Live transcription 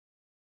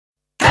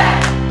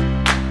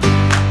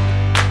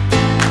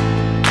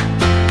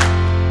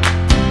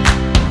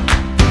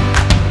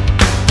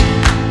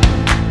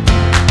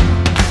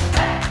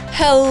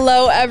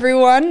Hello,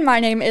 everyone.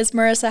 My name is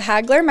Marissa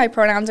Hagler. My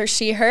pronouns are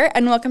she, her,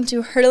 and welcome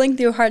to Hurtling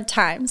Through Hard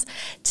Times.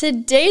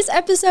 Today's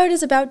episode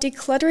is about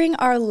decluttering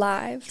our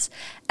lives.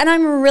 And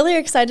I'm really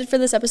excited for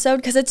this episode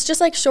because it's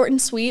just like short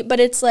and sweet, but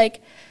it's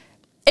like,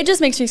 it just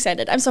makes me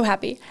excited. I'm so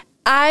happy.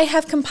 I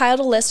have compiled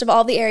a list of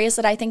all the areas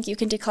that I think you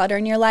can declutter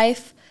in your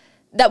life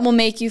that will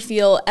make you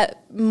feel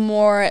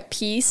more at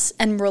peace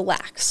and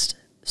relaxed.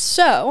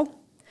 So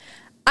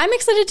I'm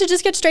excited to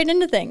just get straight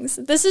into things.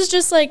 This is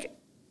just like,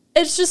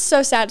 it's just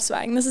so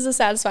satisfying. This is a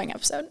satisfying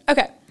episode.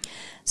 Okay,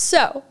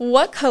 so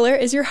what color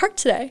is your heart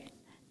today?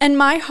 And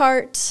my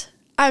heart,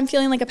 I'm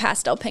feeling like a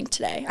pastel pink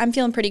today. I'm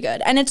feeling pretty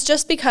good. And it's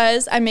just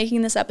because I'm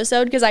making this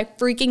episode because I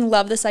freaking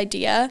love this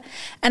idea.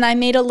 And I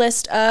made a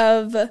list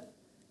of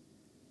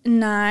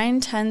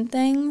 10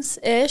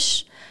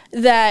 things-ish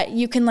that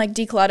you can like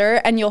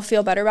declutter and you'll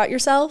feel better about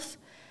yourself.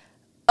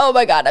 Oh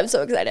my God, I'm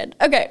so excited.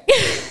 Okay,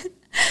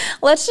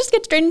 let's just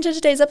get straight into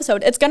today's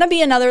episode. It's gonna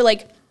be another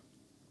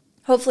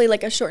hopefully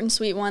like a short and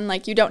sweet one.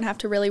 Like you don't have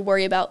to really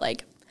worry about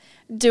like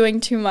doing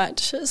too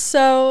much.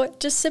 So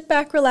just sit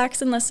back,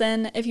 relax, and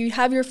listen. If you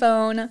have your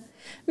phone,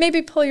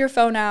 maybe pull your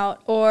phone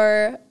out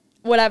or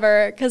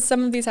whatever, because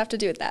some of these have to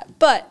do with that.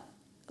 But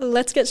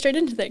let's get straight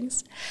into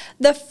things.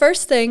 The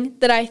first thing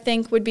that I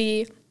think would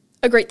be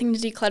a great thing to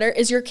declutter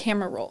is your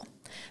camera roll.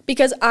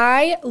 Because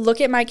I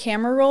look at my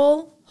camera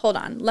roll, hold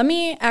on, let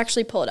me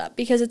actually pull it up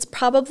because it's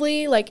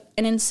probably like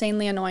an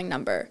insanely annoying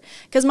number.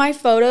 Because my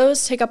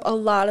photos take up a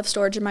lot of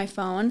storage in my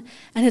phone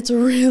and it's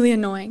really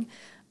annoying.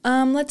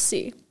 Let's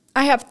see.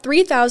 I have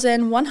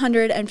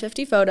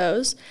 3,150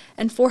 photos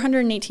and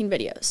 418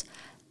 videos.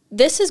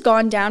 This has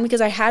gone down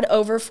because I had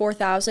over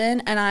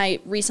 4,000 and I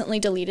recently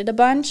deleted a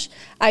bunch.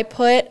 I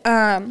put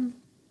a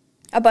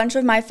bunch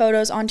of my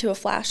photos onto a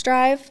flash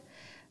drive.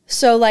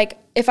 So like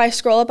if I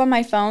scroll up on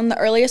my phone, the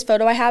earliest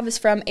photo I have is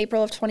from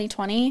April of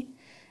 2020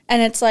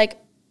 and it's like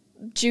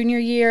junior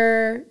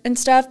year and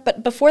stuff.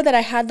 But before that I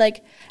had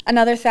like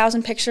another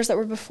 1,000 pictures that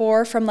were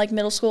before from like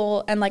middle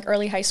school and like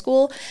early high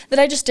school that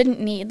I just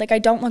didn't need. Like I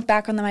don't look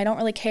back on them. I don't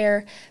really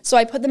care. So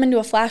I put them into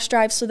a flash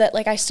drive so that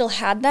like I still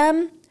had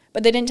them,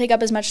 but they didn't take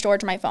up as much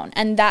storage on my phone.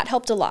 And that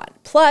helped a lot.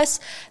 Plus,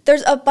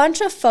 there's a bunch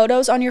of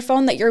photos on your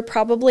phone that you're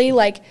probably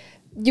like,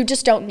 you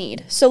just don't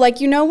need. So like,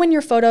 you know, when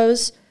your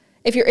photos,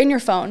 if you're in your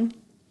phone,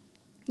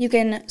 you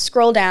can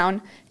scroll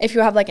down if you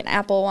have like an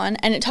Apple one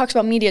and it talks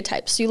about media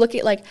types. So you look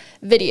at like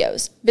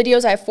videos.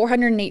 Videos, I have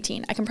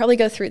 418. I can probably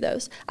go through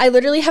those. I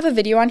literally have a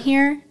video on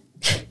here.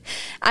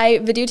 I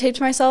videotaped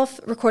myself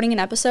recording an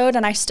episode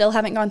and I still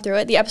haven't gone through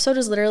it. The episode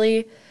is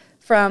literally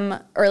from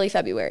early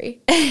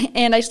February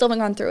and I still haven't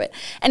gone through it.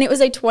 And it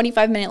was a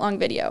 25-minute long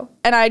video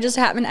and I just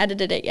haven't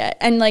edited it yet.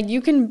 And like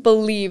you can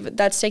believe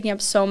that's taking up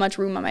so much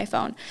room on my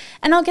phone.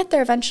 And I'll get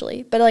there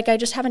eventually, but like I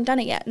just haven't done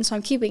it yet and so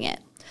I'm keeping it.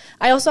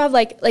 I also have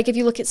like if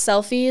you look at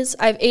selfies,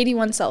 I have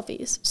 81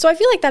 selfies. So I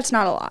feel like that's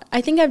not a lot.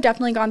 I think I've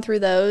definitely gone through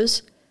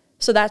those.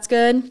 So that's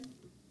good.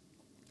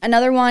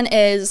 Another one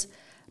is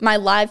my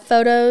live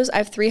photos. I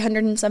have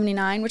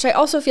 379, which I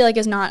also feel like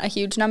is not a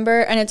huge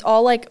number and it's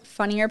all like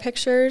funnier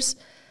pictures.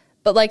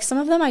 But, like, some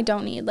of them I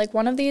don't need. Like,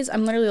 one of these,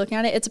 I'm literally looking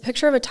at it. It's a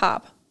picture of a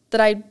top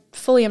that I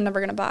fully am never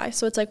going to buy.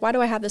 So it's like, why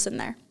do I have this in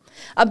there?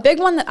 A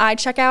big one that I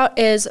check out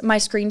is my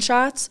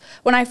screenshots.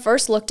 When I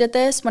first looked at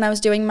this, when I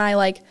was doing my,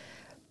 like,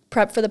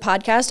 prep for the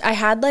podcast, I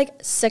had, like,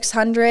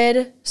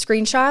 600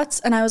 screenshots.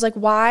 And I was like,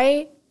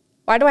 why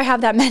do I have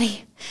that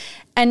many?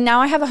 And now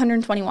I have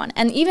 121.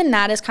 And even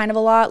that is kind of a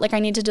lot. Like, I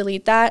need to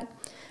delete that.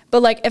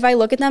 But, like, if I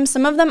look at them,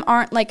 some of them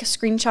aren't, like,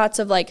 screenshots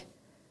of, like,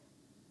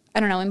 I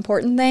don't know,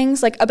 important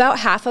things. Like about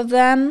half of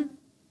them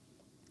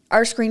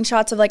are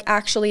screenshots of like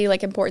actually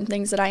like important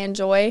things that I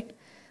enjoy.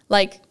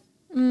 Like,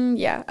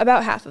 yeah,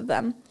 about half of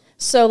them.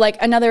 So like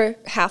another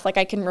half like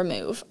I can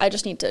remove. I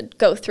just need to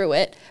go through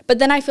it. But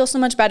then I feel so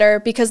much better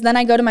because then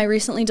I go to my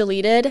recently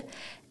deleted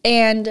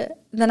and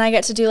then I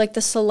get to do like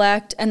the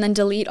select and then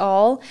delete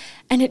all.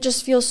 And it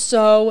just feels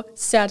so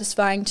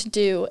satisfying to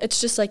do.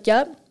 It's just like,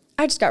 yep,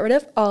 I just got rid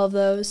of all of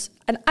those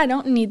and I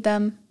don't need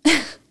them.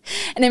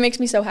 And it makes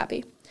me so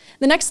happy.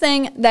 The next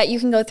thing that you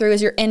can go through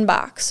is your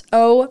inbox.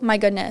 Oh my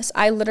goodness.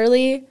 I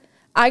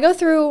go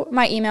through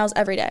my emails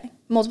every day,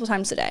 multiple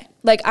times a day.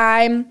 Like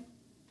I'm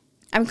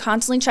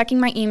constantly checking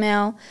my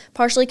email,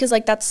 partially because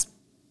like that's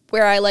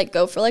where I like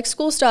go for like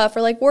school stuff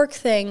or like work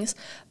things.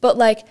 But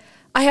like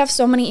I have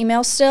so many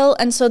emails still.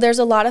 And so there's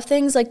a lot of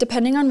things like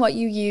depending on what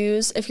you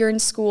use, if you're in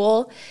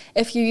school,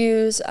 if you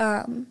use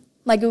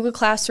like Google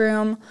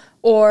Classroom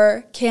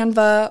or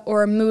Canva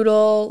or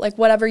Moodle, like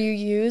whatever you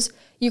use,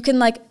 you can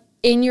like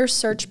in your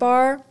search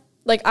bar,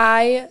 like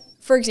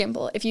for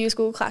example, if you use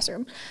Google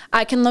Classroom,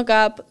 I can look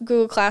up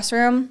Google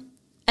Classroom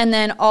and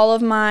then all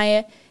of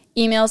my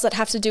emails that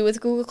have to do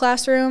with Google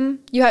Classroom,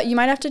 you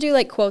might have to do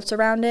like quotes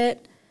around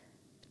it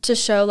to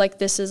show like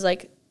this is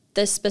like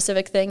this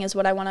specific thing is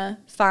what I want to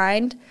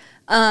find.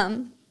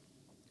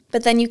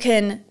 But then you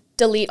can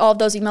delete all of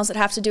those emails that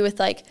have to do with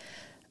like,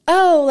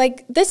 oh,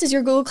 like this is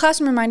your Google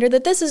Classroom reminder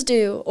that this is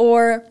due.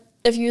 Or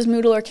if you use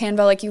Moodle or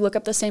Canva, like you look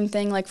up the same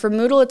thing. Like for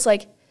Moodle, it's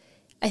like,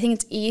 I think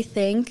it's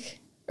eThink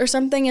or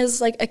something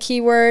is like a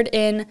keyword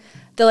in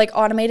the like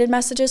automated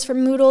messages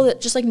from Moodle that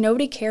just like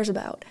nobody cares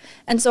about.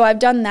 And so I've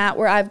done that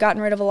where I've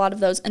gotten rid of a lot of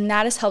those, and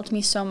that has helped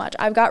me so much.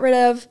 I've got rid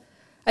of,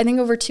 I think,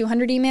 over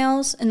 200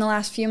 emails in the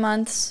last few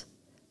months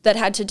that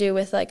had to do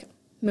with like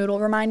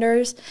Moodle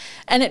reminders,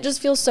 and it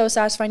just feels so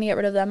satisfying to get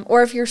rid of them.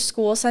 Or if your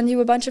school sends you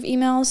a bunch of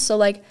emails, so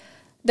like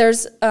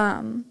there's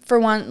for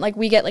one, like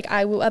we get like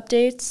iWoo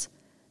updates.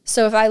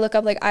 So if I look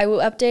up like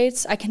iWoo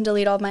updates, I can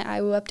delete all of my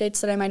iWoo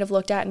updates that I might have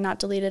looked at and not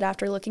deleted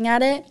after looking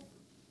at it.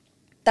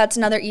 That's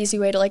another easy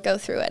way to like go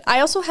through it. I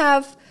also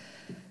have,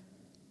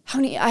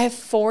 I have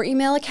 4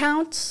 email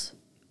accounts,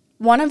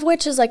 one of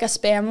which is like a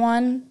spam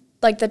one,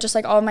 like that just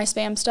like all of my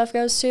spam stuff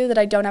goes to that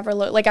I don't ever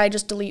look, like I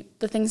just delete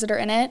the things that are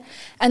in it.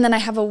 And then I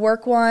have a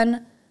work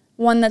one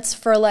that's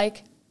for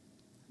like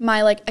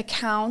my like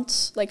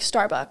accounts, like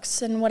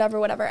Starbucks and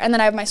whatever. And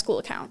then I have my school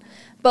account.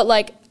 But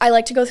like I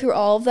like to go through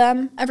all of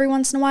them every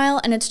once in a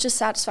while, and it's just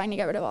satisfying to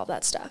get rid of all of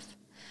that stuff.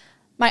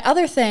 My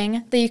other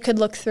thing that you could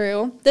look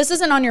through, this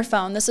isn't on your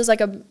phone. This is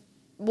like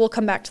we'll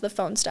come back to the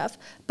phone stuff,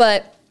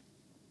 but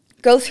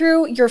go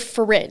through your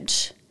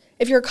fridge.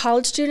 If you're a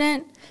college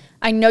student,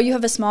 I know you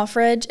have a small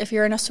fridge. If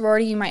you're in a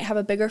sorority, you might have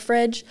a bigger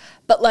fridge,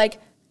 but like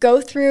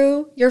go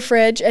through your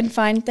fridge and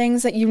find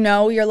things that you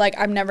know you're like,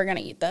 I'm never going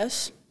to eat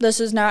this. This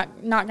is not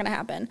going to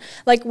happen.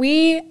 Like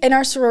in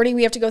our sorority,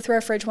 we have to go through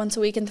our fridge once a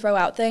week and throw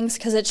out things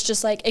because it's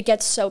just like, it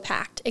gets so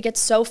packed. It gets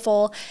so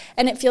full,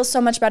 and it feels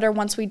so much better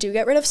once we do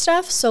get rid of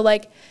stuff. So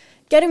like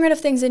getting rid of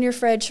things in your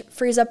fridge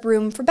frees up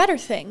room for better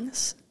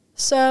things.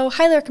 So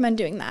highly recommend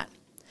doing that.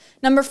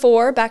 Number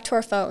 4, back to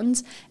our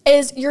phones,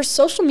 is your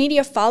social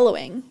media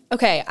following.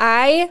 Okay,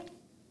 I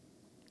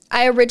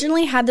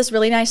originally had this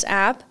really nice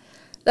app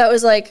that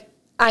was like,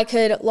 I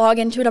could log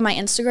into it on my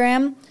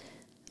Instagram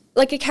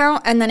like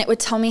account, and then it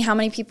would tell me how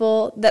many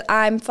people that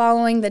I'm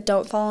following that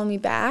don't follow me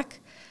back.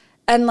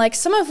 And like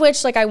some of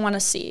which like I want to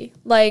see.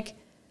 Like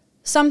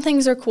some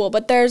things are cool,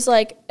 but there's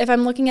like, if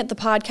I'm looking at the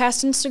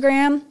podcast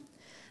Instagram,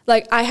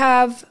 like I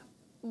have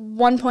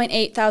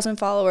 1.8 thousand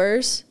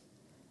followers.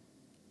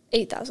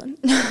 8,000.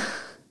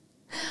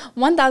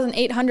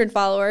 1,800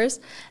 followers,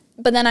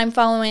 but then I'm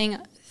following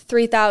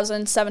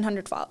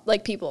 3,700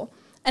 people.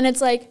 And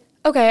it's like,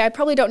 okay, I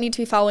probably don't need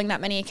to be following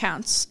that many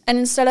accounts. And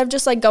instead of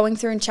just like going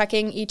through and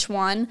checking each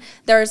one,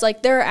 there are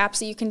apps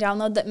that you can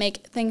download that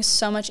make things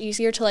so much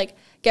easier to like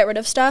get rid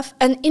of stuff.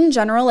 And in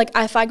general, like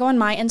if I go on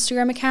my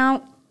Instagram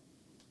account,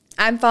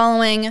 I'm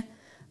following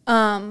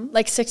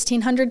like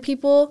 1,600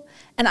 people,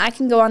 and I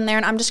can go on there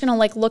and I'm just gonna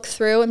like look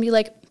through and be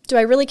like, do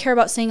I really care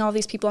about seeing all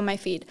these people on my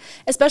feed?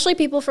 Especially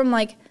people from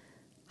like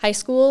high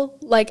school.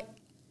 Like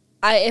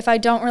if I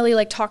don't really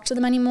like talk to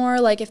them anymore,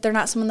 like if they're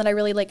not someone that I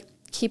really like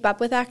keep up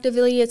with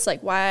actively, it's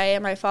like, why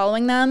am I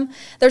following them?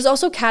 There's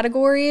also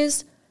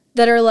categories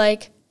that are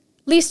like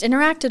least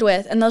interacted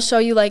with, and they'll show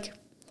you like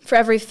for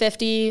every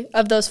 50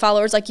 of those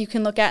followers, like you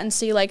can look at and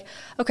see like,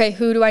 okay,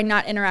 who do I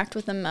not interact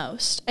with the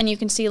most? And you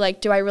can see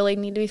like, do I really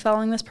need to be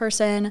following this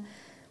person?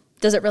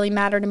 Does it really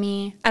matter to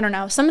me? I don't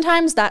know.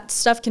 Sometimes that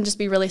stuff can just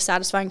be really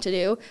satisfying to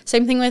do.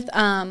 Same thing with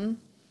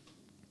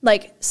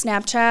like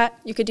Snapchat.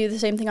 You could do the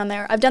same thing on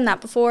there. I've done that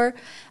before.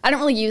 I don't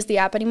really use the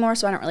app anymore,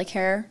 so I don't really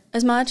care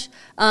as much.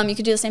 You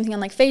could do the same thing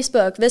on like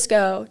Facebook,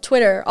 Visco,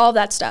 Twitter, all of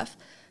that stuff.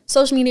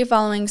 Social media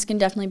followings can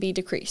definitely be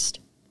decreased.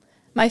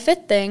 My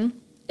 5th thing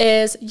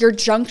is your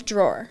junk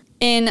drawer.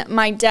 In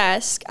my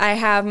desk, I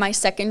have my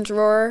second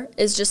drawer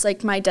is just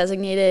like my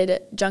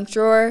designated junk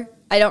drawer.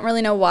 I don't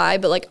really know why,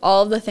 but like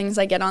all of the things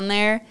I get on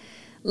there,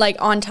 like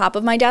on top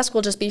of my desk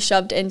will just be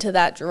shoved into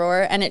that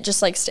drawer, and it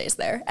just like stays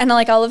there. And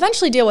like I'll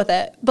eventually deal with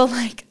it, but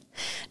like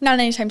not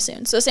anytime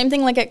soon. So same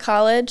thing like at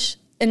college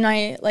in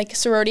my like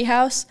sorority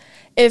house.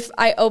 If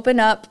I open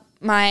up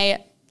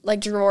my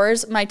like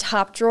drawers, my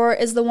top drawer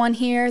is the one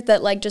here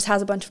that like just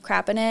has a bunch of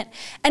crap in it.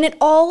 And it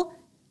all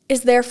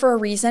is there for a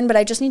reason, but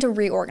I just need to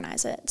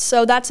reorganize it.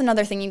 So that's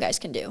another thing you guys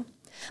can do.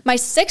 My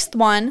 6th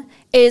one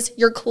is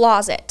your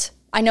closet.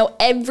 I know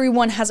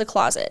everyone has a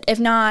closet. If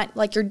not,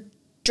 like your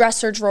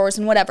dresser drawers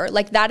and whatever,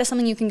 like that is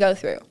something you can go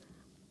through.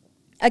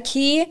 A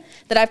key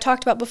that I've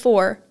talked about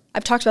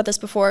this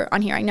before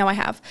on here, I know I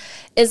have,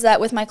 is that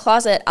with my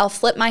closet, I'll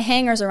flip my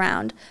hangers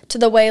around to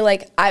the way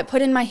like I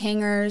put in my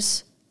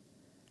hangers,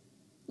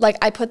 like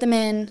I put them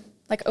in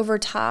like over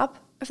top,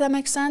 if that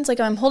makes sense. Like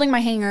if I'm holding my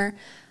hanger,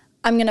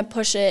 I'm going to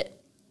push it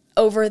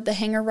over the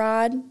hanger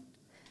rod,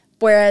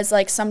 whereas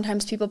like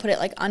sometimes people put it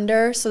like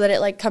under so that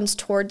it like comes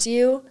towards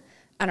you.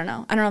 I don't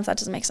know if that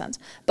doesn't make sense.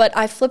 But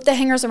I flip the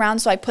hangers around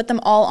so I put them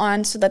all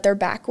on so that they're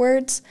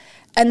backwards.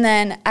 And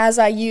then as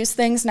I use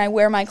things and I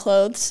wear my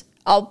clothes,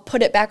 I'll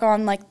put it back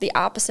on like the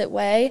opposite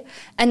way.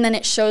 And then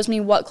it shows me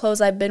what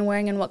clothes I've been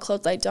wearing and what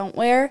clothes I don't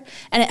wear.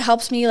 And it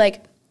helps me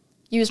like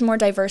use more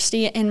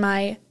diversity in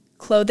my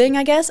clothing,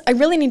 I guess. I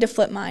really need to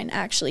flip mine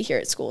actually here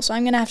at school. So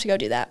I'm going to have to go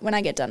do that when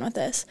I get done with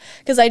this.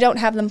 Because I don't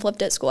have them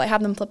flipped at school. I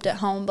have them flipped at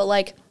home. But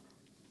like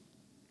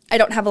I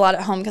don't have a lot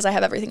at home because I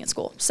have everything at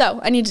school. So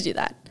I need to do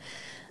that.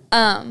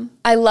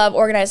 I love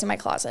organizing my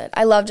closet.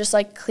 I love just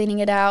like cleaning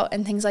it out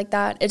and things like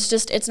that.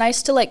 It's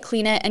nice to like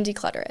clean it and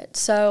declutter it.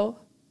 So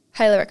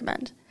Highly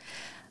recommend.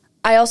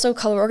 I also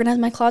color organize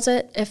my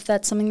closet if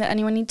that's something that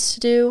anyone needs to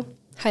do.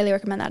 Highly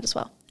recommend that as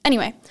well.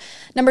 Anyway,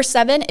 number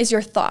 7 is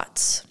your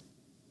thoughts.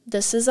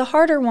 This is a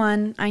harder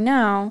one, I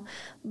know,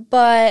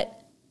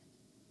 but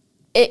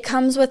it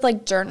comes with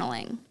like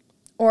journaling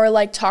or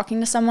like talking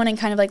to someone and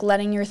kind of like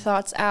letting your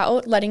thoughts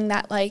out, letting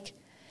that like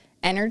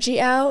energy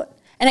out.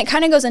 And it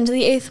kind of goes into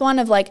the 8th one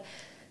of like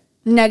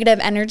negative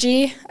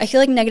energy. I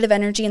feel like negative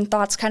energy and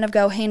thoughts kind of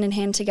go hand in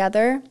hand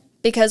together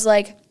because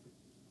like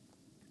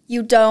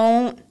you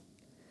don't,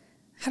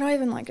 how do I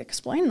even like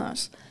explain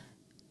this?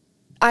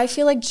 I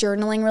feel like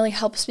journaling really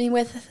helps me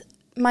with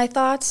my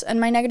thoughts and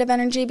my negative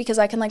energy because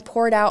I can like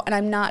pour it out and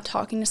I'm not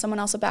talking to someone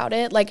else about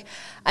it. Like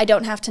I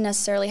don't have to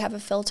necessarily have a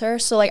filter.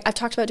 So like I've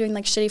talked about doing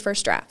like shitty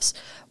first drafts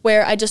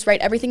where I just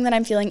write everything that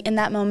I'm feeling in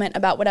that moment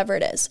about whatever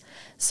it is.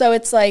 So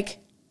it's like,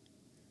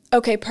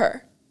 okay,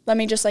 let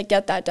me just like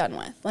get that done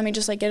with. Let me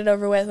just like get it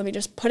over with. Let me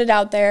just put it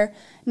out there.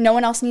 No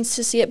one else needs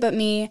to see it but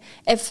me.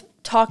 If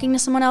talking to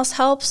someone else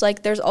helps,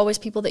 like there's always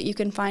people that you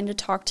can find to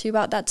talk to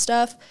about that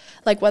stuff.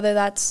 Like whether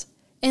that's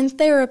in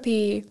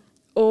therapy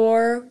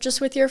or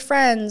just with your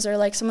friends or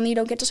like someone that you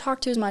don't get to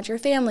talk to as much, your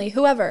family,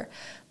 whoever.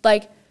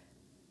 Like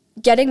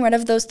getting rid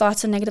of those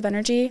thoughts and negative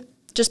energy,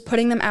 just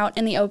putting them out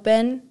in the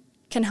open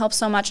can help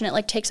so much and it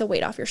like takes a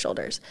weight off your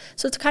shoulders.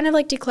 So it's kind of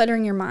like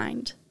decluttering your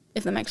mind,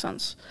 if that makes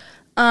sense.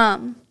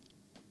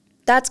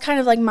 That's kind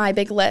of like my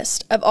big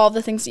list of all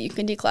the things that you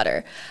can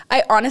declutter.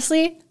 I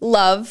honestly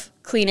love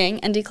cleaning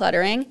and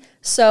decluttering.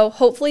 So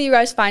hopefully you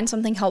guys find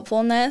something helpful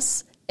in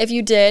this. If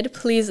you did,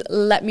 please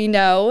let me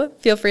know.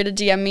 Feel free to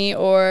DM me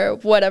or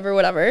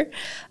whatever.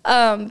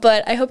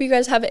 But I hope you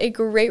guys have a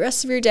great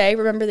rest of your day.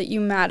 Remember that you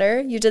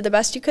matter. You did the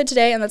best you could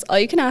today, and that's all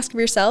you can ask of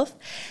yourself.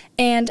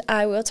 And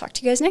I will talk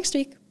to you guys next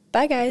week.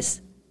 Bye,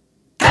 guys.